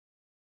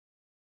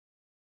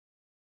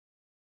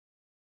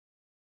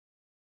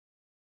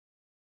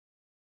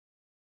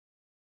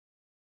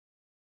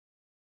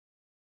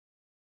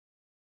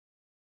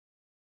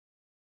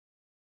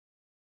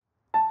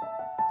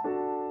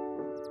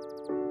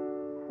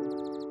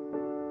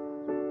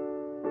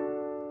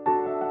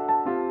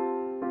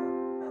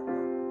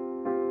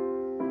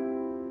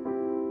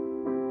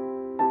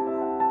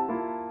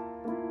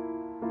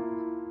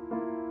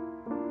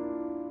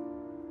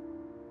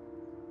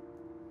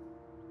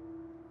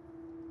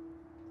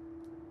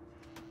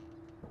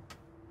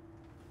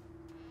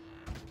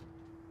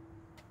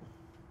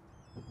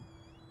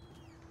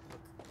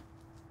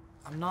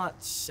I'm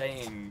not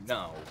saying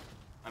no.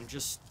 I'm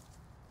just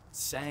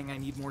saying I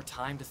need more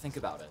time to think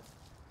about it.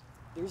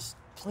 There's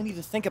plenty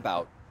to think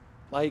about.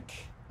 Like,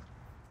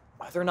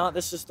 whether or not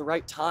this is the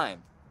right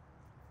time.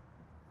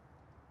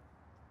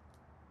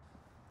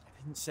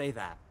 I didn't say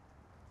that.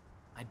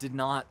 I did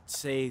not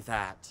say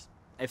that.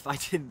 If I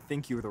didn't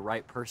think you were the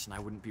right person, I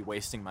wouldn't be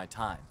wasting my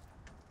time.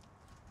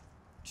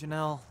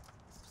 Janelle,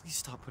 please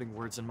stop putting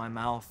words in my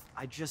mouth.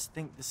 I just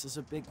think this is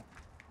a big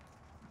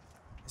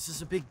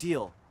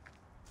deal.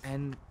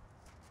 And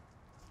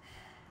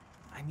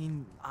I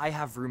mean, I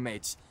have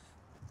roommates.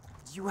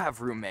 You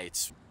have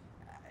roommates.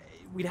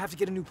 We'd have to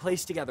get a new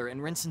place together,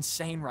 and rent's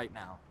insane right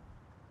now.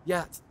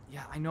 Yeah,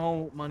 I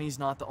know money's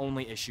not the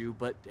only issue,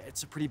 but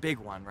it's a pretty big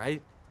one,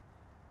 right?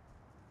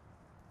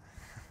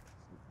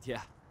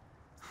 Yeah.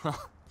 Well,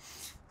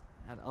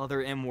 that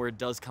other M word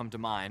does come to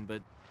mind,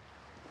 but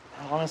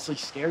that honestly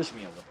scares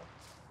me a little.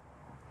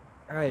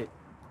 All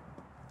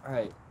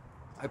right.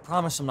 I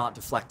promise I'm not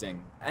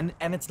deflecting, and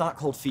it's not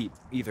cold feet,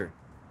 either.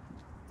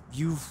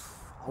 You've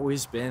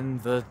always been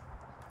the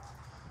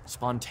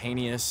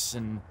spontaneous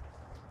and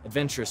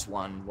adventurous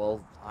one,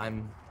 while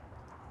I'm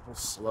a little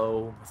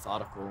slow,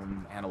 methodical,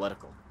 and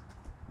analytical.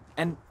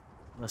 And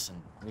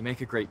listen, we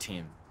make a great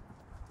team.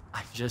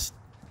 I just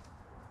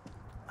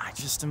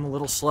am a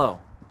little slow.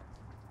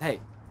 Hey,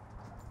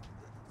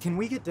 can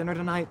we get dinner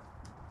tonight?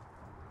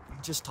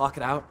 Just talk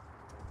it out?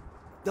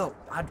 No,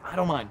 I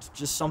don't mind.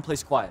 Just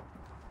someplace quiet.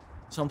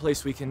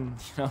 Someplace we can,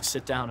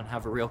 sit down and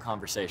have a real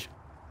conversation.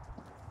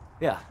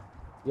 Yeah.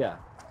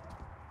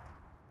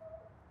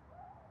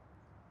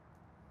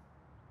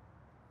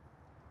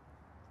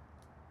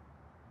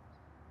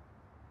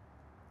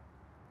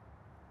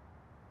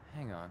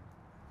 Hang on.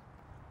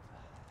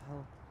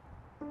 Hell.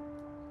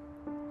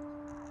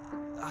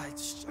 I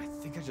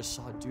think I just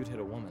saw a dude hit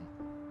a woman.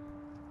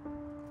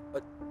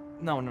 But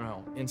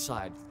no.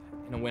 Inside,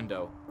 in a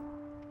window.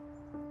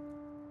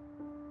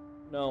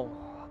 No,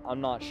 I'm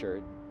not sure.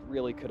 It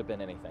really could have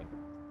been anything.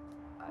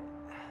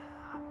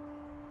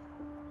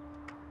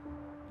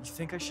 You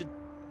think I should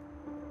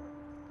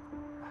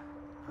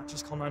not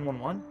just call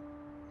 911?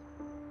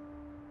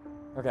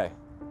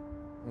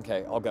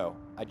 Okay, I'll go.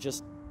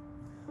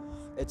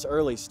 It's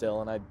early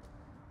still, and I'm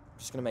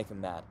just gonna make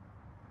him mad.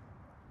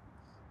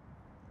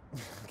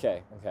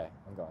 Okay,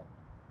 I'm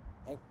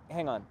going.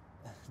 Hang on.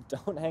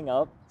 Don't hang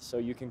up so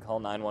you can call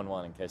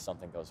 911 in case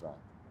something goes wrong.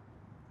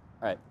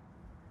 All right.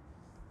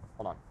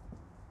 Hold on.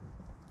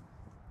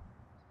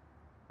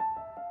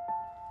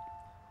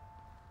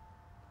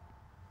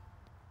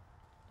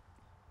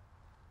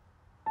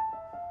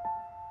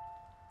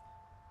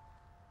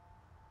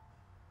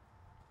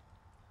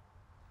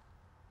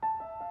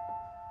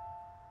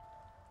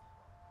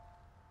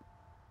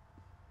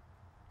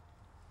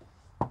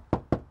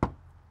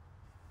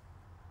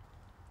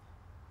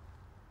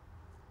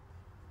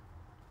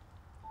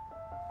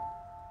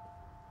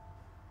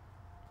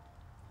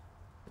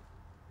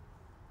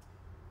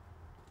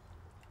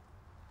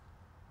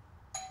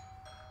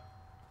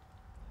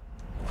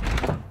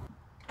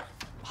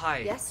 Hi.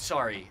 Yes?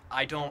 Sorry,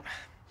 I don't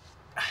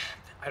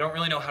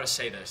really know how to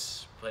say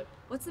this, but...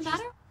 What's the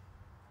matter?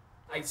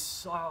 I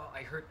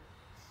heard...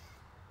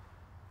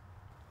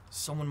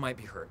 Someone might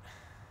be hurt.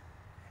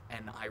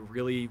 And I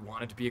really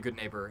wanted to be a good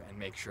neighbor and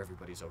make sure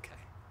everybody's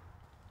okay.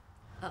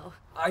 Oh.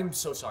 I'm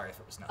so sorry if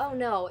it was nothing. Oh,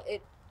 no,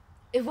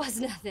 it was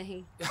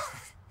nothing.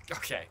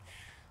 Okay.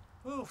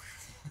 Ooh.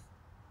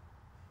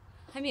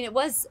 I mean, it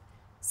was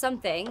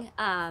something.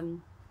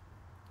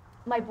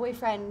 My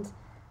boyfriend...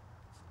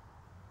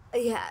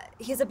 Yeah,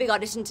 he has a big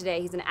audition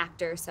today. He's an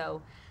actor,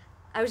 so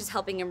I was just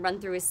helping him run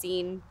through a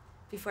scene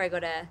before I go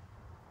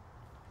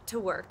to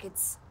work.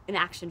 It's an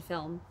action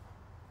film.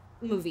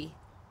 Movie.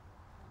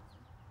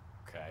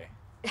 Okay.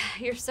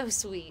 You're so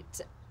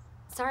sweet.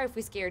 Sorry if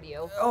we scared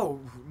you. Oh,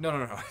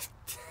 no. It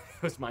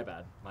was my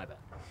bad.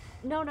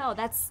 No,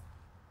 that's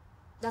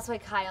why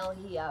Kyle,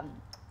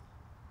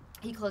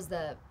 he closed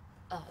the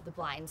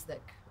blinds, the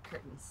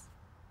curtains.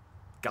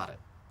 Got it.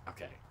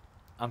 Okay.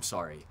 I'm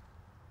sorry.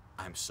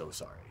 I'm so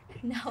sorry.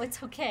 No,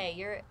 it's okay.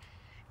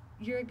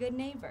 You're a good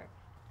neighbor.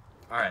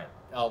 All right.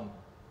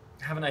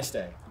 Have a nice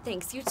day.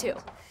 Thanks, you too.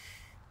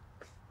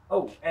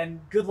 Oh,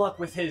 and good luck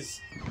with his...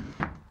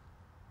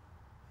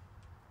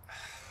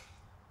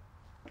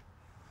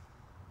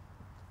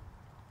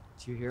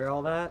 Did you hear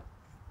all that?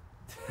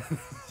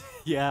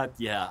 Yeah,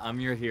 I'm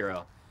your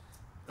hero.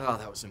 Oh,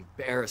 that was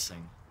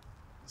embarrassing.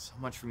 So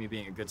much for me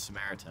being a good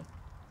Samaritan.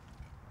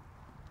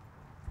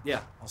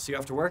 Yeah, I'll see you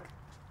after work.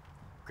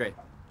 Great.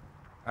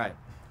 All right,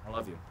 I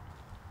love you.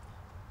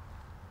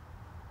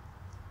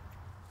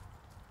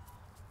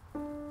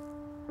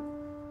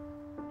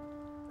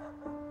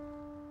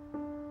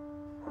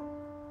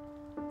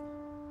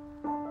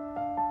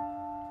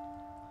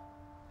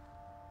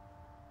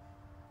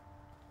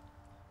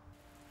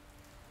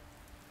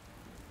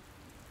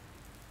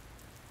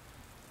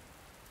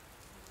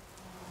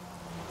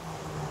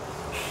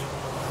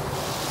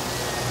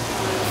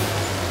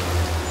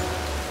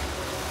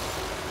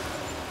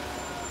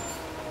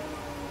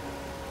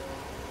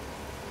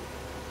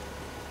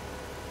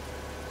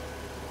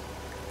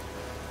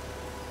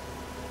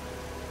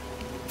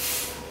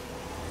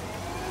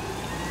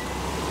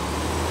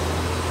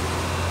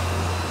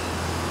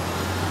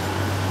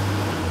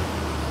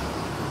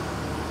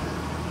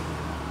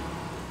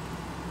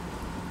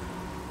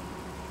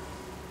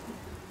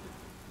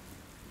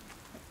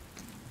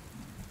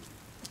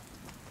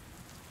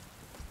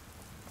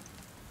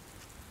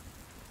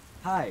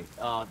 Hi,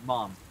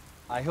 Mom.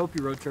 I hope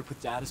your road trip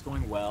with Dad is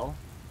going well.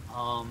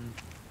 Um,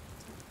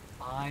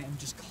 I am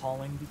just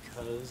calling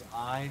because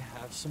I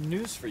have some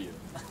news for you.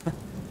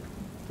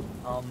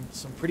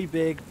 Some pretty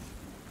big,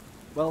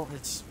 well,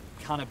 it's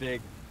kind of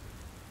big.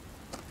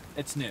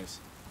 It's news.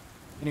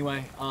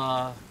 Anyway,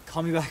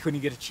 call me back when you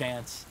get a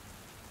chance.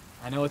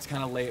 I know it's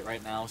kind of late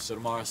right now, so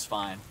tomorrow's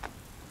fine.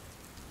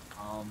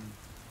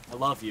 I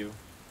love you,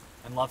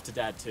 and love to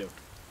Dad too.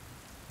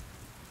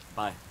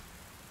 Bye.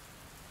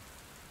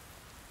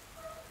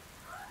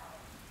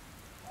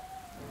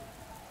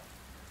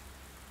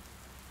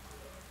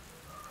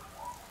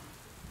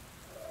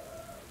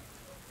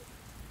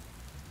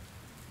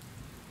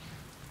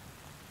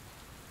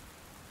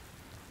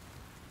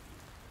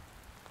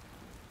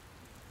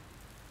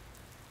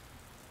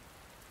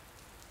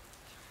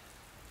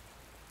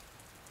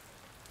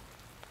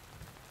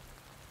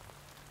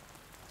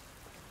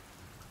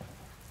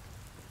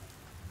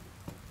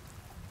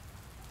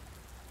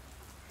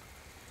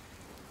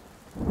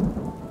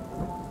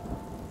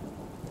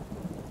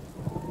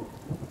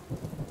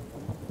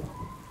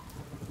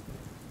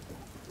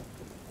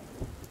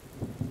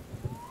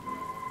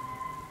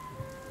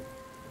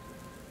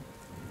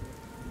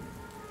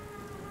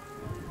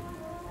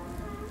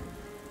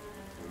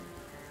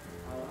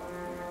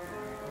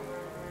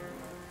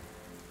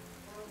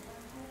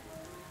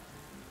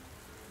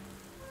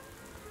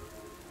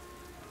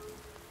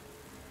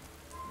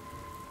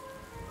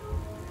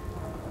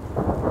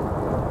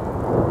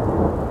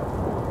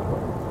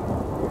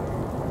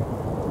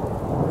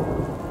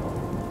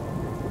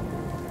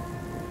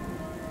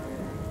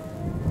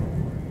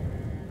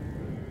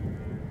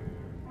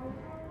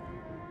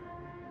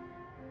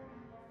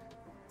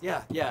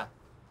 Yeah.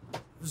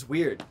 It was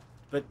weird,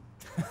 but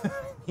I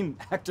mean,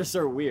 actors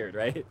are weird,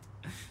 right?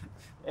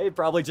 They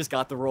probably just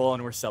got the role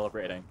and were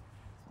celebrating.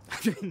 I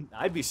mean,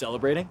 I'd be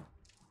celebrating.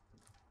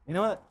 You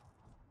know what?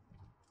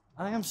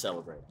 I am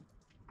celebrating.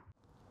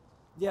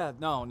 Yeah,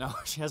 no,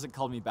 she hasn't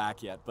called me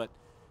back yet, but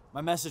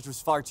my message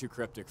was far too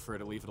cryptic for her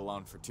to leave it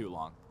alone for too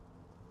long.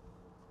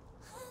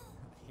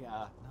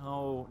 Yeah,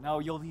 no,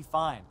 you'll be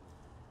fine.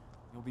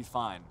 You'll be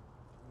fine.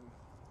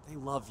 They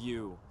love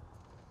you.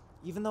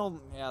 Even though,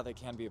 yeah, they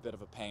can be a bit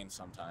of a pain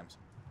sometimes.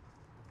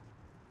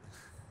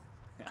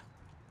 Yeah.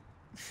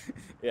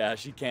 Yeah,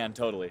 she can,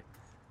 totally.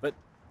 But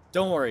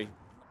don't worry,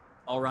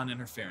 I'll run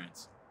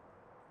interference.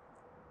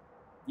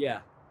 Yeah.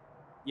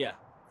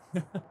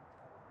 Hold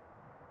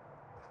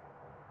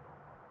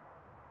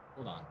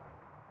on.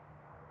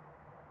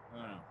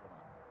 No.